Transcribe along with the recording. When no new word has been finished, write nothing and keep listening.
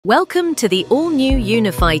Welcome to the all-new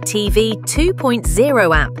Unifi TV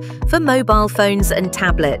 2.0 app for mobile phones and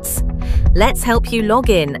tablets. Let's help you log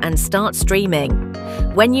in and start streaming.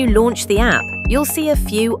 When you launch the app, you'll see a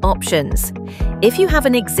few options. If you have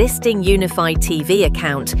an existing Unifi TV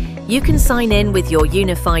account, you can sign in with your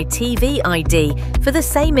Unifi TV ID for the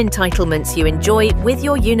same entitlements you enjoy with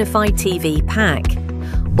your Unifi TV pack.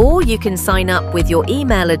 Or you can sign up with your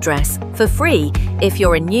email address for free if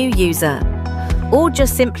you're a new user. Or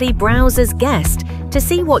just simply browse as guest to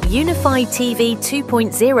see what Unifi TV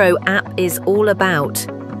 2.0 app is all about.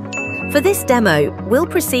 For this demo, we'll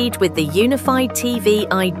proceed with the Unifi TV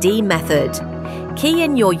ID method. Key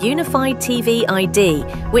in your Unifi TV ID,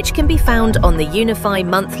 which can be found on the Unifi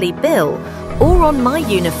monthly bill or on My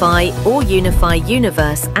Unifi or Unifi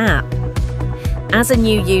Universe app. As a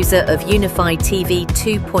new user of Unifi TV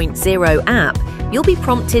 2.0 app, you'll be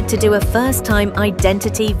prompted to do a first-time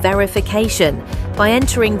identity verification by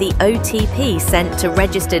entering the OTP sent to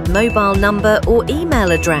registered mobile number or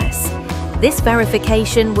email address. This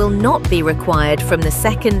verification will not be required from the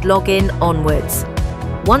second login onwards.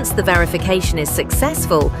 Once the verification is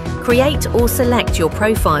successful, create or select your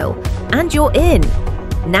profile, and you're in.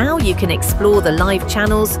 Now you can explore the live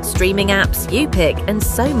channels, streaming apps you pick, and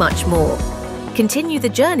so much more. Continue the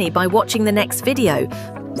journey by watching the next video.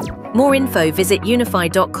 More info, visit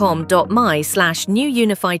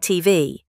unifi.com.my/newunifitv.